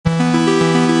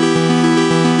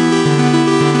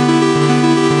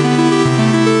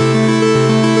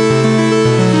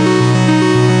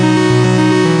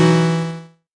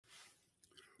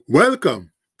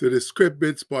Welcome to the Script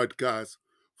Bits podcast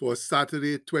for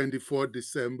Saturday, 24th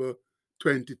December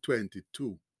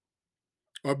 2022.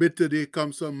 Our bit today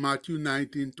comes from Matthew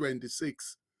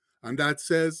 19:26, and that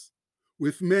says,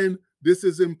 "With men this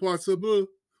is impossible,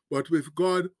 but with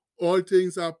God all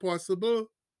things are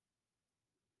possible."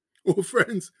 Oh,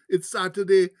 friends, it's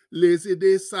Saturday, lazy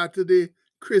day Saturday,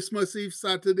 Christmas Eve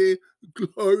Saturday.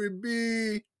 Glory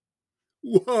be.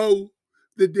 Wow,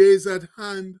 the day is at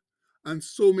hand, and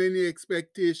so many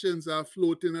expectations are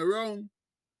floating around.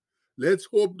 Let's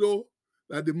hope, though,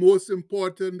 that the most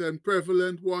important and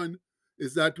prevalent one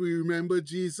is that we remember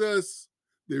Jesus,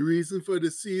 the reason for the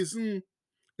season,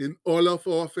 in all of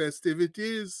our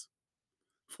festivities.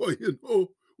 For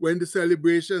when the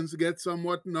celebrations get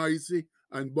somewhat noisy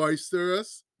and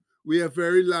boisterous, we are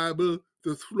very liable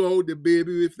to throw the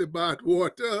baby with the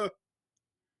bathwater.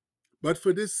 But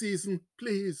for this season,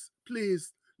 please,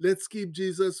 let's keep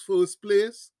Jesus first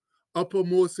place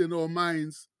uppermost in our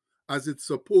minds as it's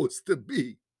supposed to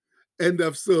be. End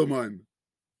of sermon.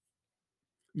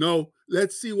 Now,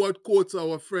 let's see what quotes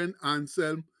our friend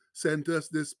Anselm sent us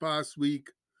this past week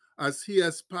as he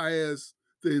aspires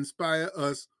to inspire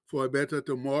us for a better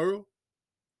tomorrow.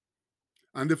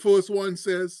 And the first one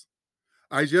says,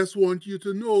 "I just want you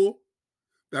to know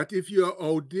that if you are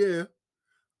out there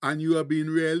and you are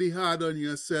being really hard on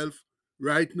yourself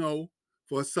right now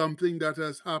for something that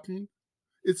has happened,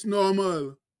 it's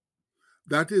normal.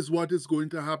 That is what is going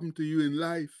to happen to you in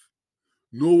life.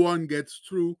 No one gets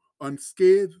through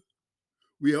unscathed.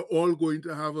 We are all going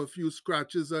to have a few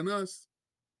scratches on us.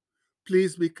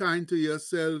 Please be kind to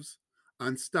yourselves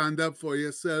and stand up for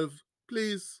yourself,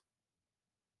 please."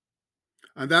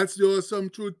 And that's the awesome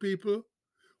truth, people.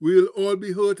 We will all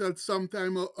be hurt at some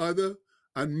time or other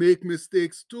and make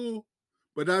mistakes too,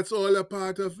 but that's all a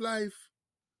part of life.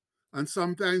 And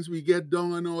sometimes we get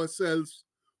down on ourselves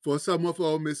for some of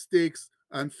our mistakes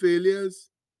and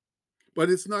failures, but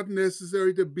it's not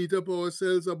necessary to beat up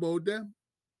ourselves about them.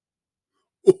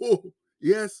 Oh,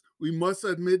 yes, we must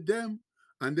admit them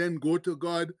and then go to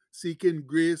God seeking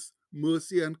grace,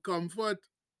 mercy, and comfort.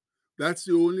 That's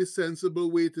the only sensible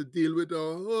way to deal with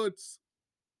our hurts.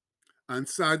 And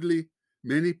sadly,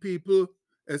 many people,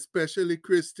 especially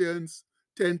Christians,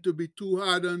 tend to be too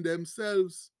hard on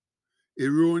themselves,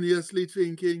 erroneously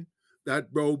thinking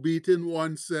that browbeating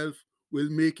oneself will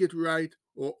make it right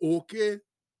or okay.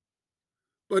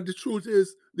 But the truth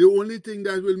is, the only thing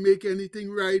that will make anything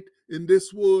right in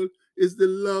this world is the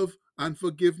love and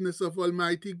forgiveness of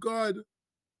Almighty God.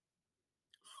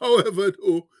 However,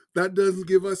 though, that doesn't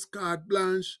give us carte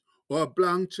blanche or a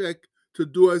blank check to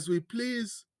do as we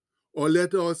please or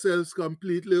let ourselves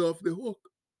completely off the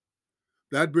hook.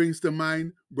 That brings to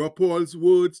mind Brother Paul's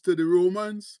words to the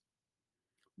Romans.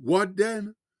 "What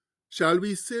then? Shall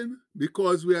we sin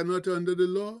because we are not under the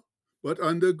law, but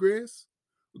under grace?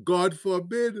 God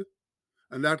forbid."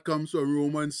 And that comes from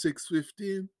Romans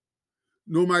 6:15.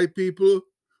 No, my people,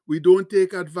 we don't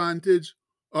take advantage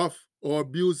of or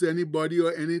abuse anybody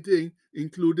or anything,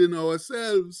 including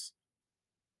ourselves.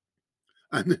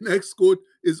 And the next quote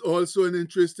is also an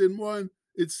interesting one.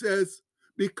 It says,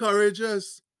 "Be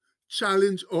courageous,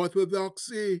 challenge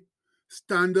orthodoxy,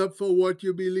 stand up for what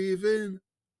you believe in.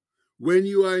 When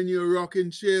you are in your rocking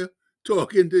chair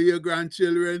talking to your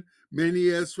grandchildren many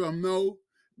years from now,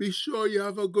 be sure you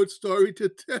have a good story to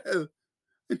tell."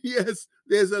 And yes,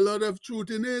 there's a lot of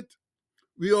truth in it.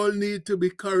 We all need to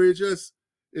be courageous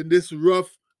in this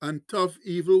rough and tough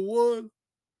evil world.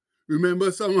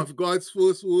 Remember some of God's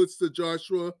first words to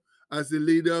Joshua as the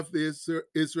leader of the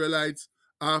Israelites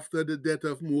after the death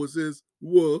of Moses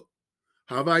were,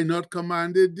 "Have I not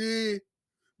commanded thee?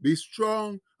 Be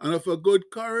strong and of a good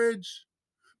courage.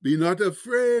 Be not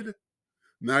afraid,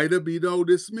 neither be thou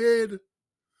dismayed.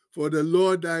 For the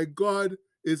Lord thy God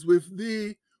is with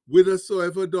thee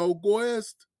whithersoever thou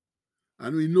goest."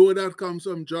 And we know that comes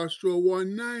from Joshua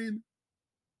 1:9.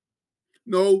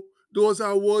 Now, those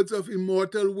are words of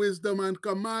immortal wisdom and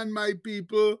command, my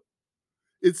people.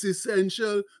 It's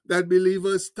essential that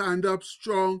believers stand up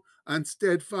strong and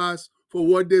steadfast for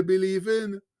what they believe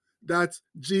in. That's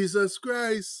Jesus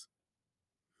Christ.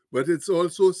 But it's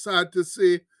also sad to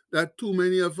say that too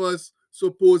many of us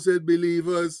supposed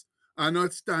believers are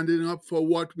not standing up for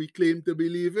what we claim to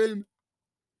believe in.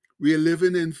 We are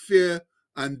living in fear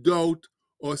and doubt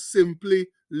or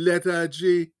simply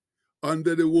lethargy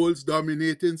under the world's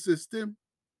dominating system.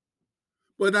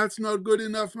 But that's not good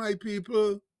enough, my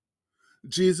people.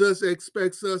 Jesus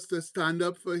expects us to stand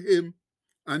up for him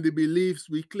and the beliefs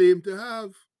we claim to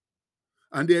have.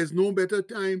 And there's no better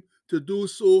time to do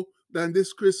so than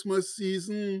this Christmas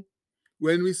season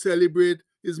when we celebrate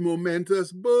his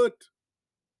momentous birth.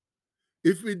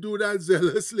 If we do that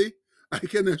zealously, I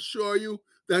can assure you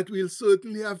that we'll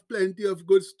certainly have plenty of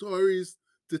good stories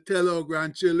to tell our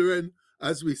grandchildren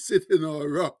as we sit in our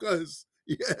rockers.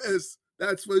 Yes,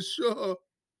 that's for sure.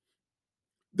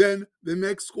 Then the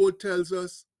next quote tells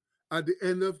us, at the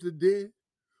end of the day,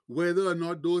 whether or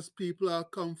not those people are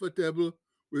comfortable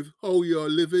with how you are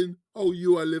living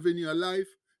your life,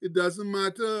 it doesn't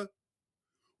matter.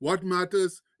 What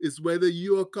matters is whether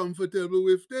you are comfortable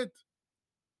with it.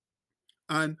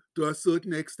 And to a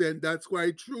certain extent, that's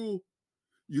quite true.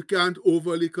 You can't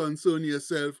overly concern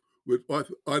yourself with what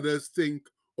others think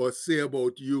or say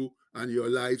about you and your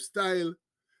lifestyle,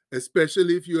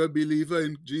 especially if you're a believer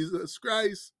in Jesus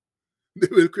Christ. They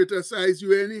will criticize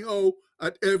you anyhow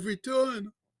at every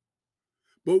turn.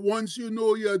 But once you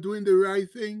know you're doing the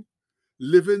right thing,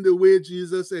 living the way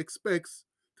Jesus expects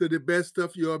to the best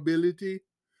of your ability,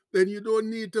 then you don't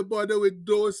need to bother with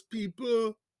those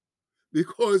people,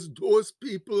 because those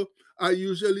people are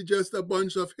usually just a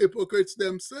bunch of hypocrites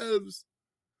themselves.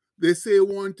 They say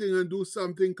one thing and do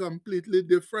something completely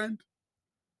different.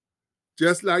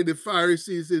 Just like the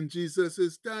Pharisees in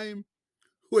Jesus' time,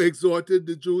 who exhorted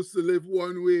the Jews to live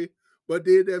one way, but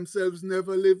they themselves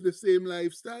never lived the same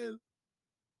lifestyle.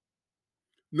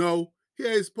 Now,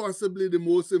 here is possibly the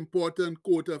most important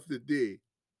quote of the day.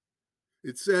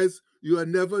 It says, "You are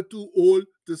never too old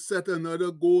to set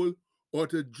another goal or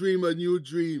to dream a new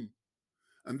dream."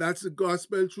 And that's the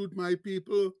gospel truth, my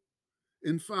people.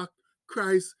 In fact,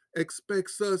 Christ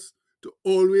expects us to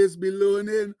always be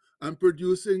learning and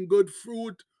producing good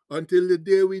fruit until the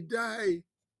day we die.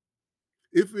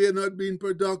 If we are not being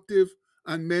productive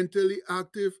and mentally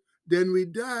active, then we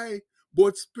die,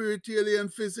 both spiritually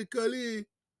and physically.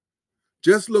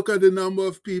 Just look at the number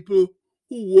of people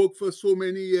who work for so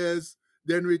many years,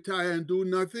 then retire and do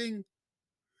nothing.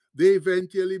 They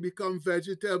eventually become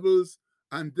vegetables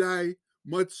and die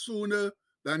much sooner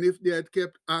than if they had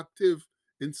kept active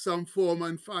in some form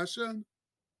and fashion.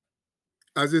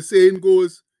 As the saying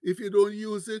goes, if you don't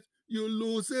use it, you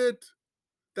lose it.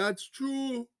 That's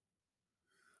true.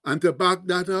 And to back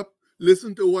that up,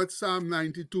 listen to what Psalm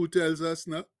 92 tells us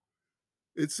now.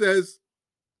 It says,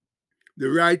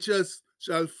 "The righteous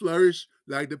shall flourish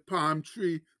like the palm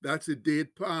tree," that's a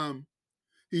date palm.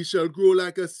 "He shall grow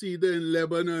like a cedar in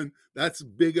Lebanon," that's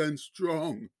big and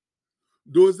strong.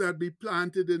 "Those that be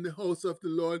planted in the house of the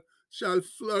Lord shall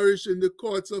flourish in the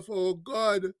courts of our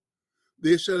God.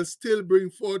 They shall still bring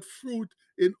forth fruit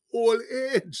in old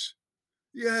age.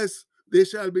 Yes, they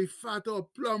shall be fat or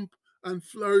plump and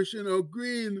flourishing or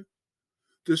green,"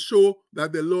 to show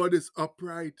that the Lord is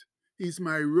upright. He's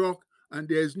my rock, and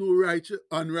there is no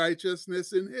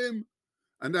unrighteousness in him.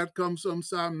 And that comes from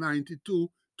Psalm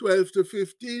 92, 12 to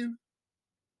 15.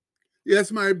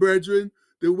 Yes, my brethren,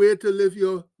 the way to live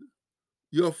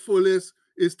your fullest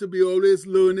is to be always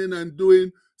learning and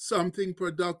doing something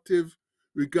productive,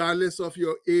 regardless of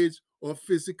your age or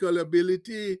physical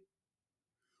ability.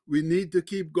 We need to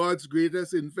keep God's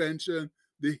greatest invention,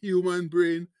 the human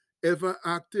brain, ever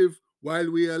active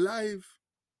while we are alive.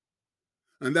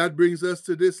 And that brings us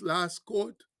to this last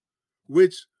quote,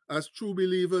 which, as true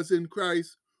believers in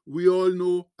Christ, we all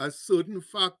know as certain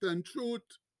fact and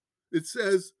truth. It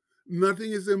says,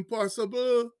 "Nothing is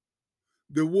impossible."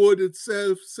 The word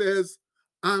itself says,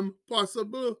 "I'm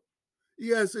possible."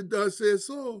 Yes, it does say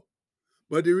so.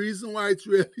 But the reason why it's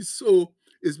really so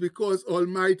is because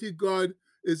Almighty God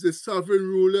is the sovereign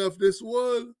ruler of this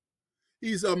world.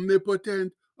 He's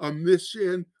omnipotent,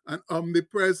 omniscient, and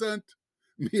omnipresent,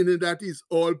 meaning that he's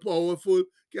all powerful,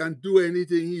 can do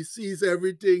anything, he sees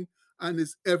everything, and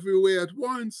is everywhere at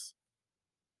once.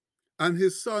 And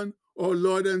his Son, our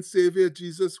Lord and Savior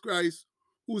Jesus Christ,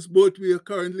 whose birth we are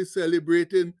currently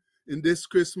celebrating in this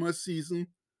Christmas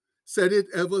season, said it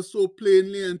ever so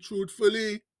plainly and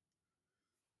truthfully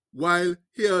while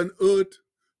here on earth,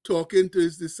 talking to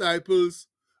his disciples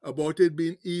about it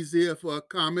being easier for a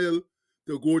camel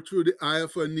to go through the eye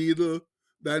of a needle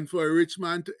than for a rich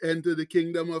man to enter the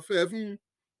kingdom of heaven.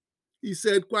 He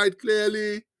said quite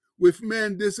clearly, with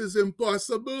men this is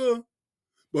impossible,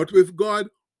 but with God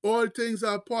all things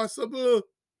are possible.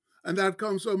 And that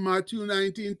comes from Matthew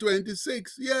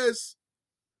 19:26. Yes.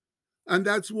 And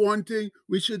that's one thing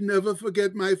we should never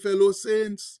forget, my fellow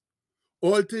saints.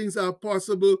 All things are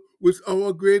possible with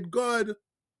our great God.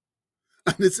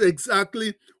 And it's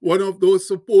exactly one of those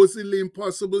supposedly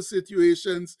impossible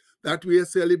situations that we are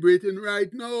celebrating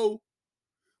right now.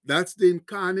 That's the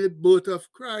incarnate birth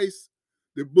of Christ,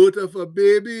 the birth of a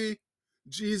baby,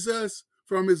 Jesus,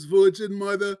 from his virgin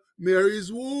mother,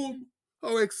 Mary's womb.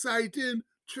 How exciting,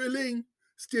 thrilling,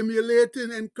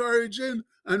 stimulating, encouraging,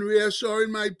 and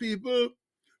reassuring my people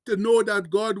to know that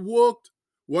God worked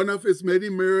one of his many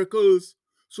miracles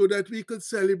so that we could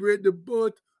celebrate the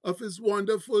birth of his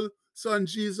wonderful son,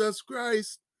 Jesus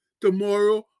Christ,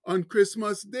 tomorrow on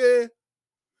Christmas Day.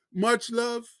 Much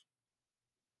love.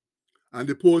 And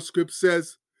the postscript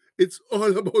says, it's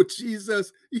all about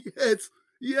Jesus. Yes,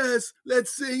 yes,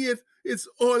 let's sing it. It's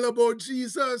all about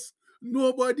Jesus.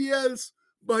 Nobody else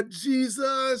but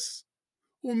Jesus.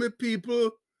 Oh, my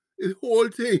people, the whole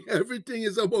thing, everything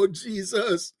is about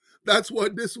Jesus. That's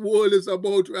what this world is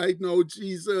about right now,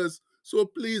 Jesus. So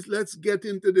please, let's get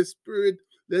into the spirit.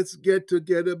 Let's get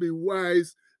together, be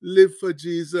wise, live for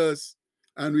Jesus.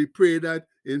 And we pray that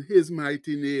in his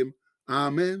mighty name.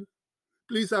 Amen.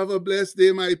 Please have a blessed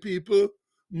day, my people.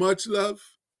 Much love.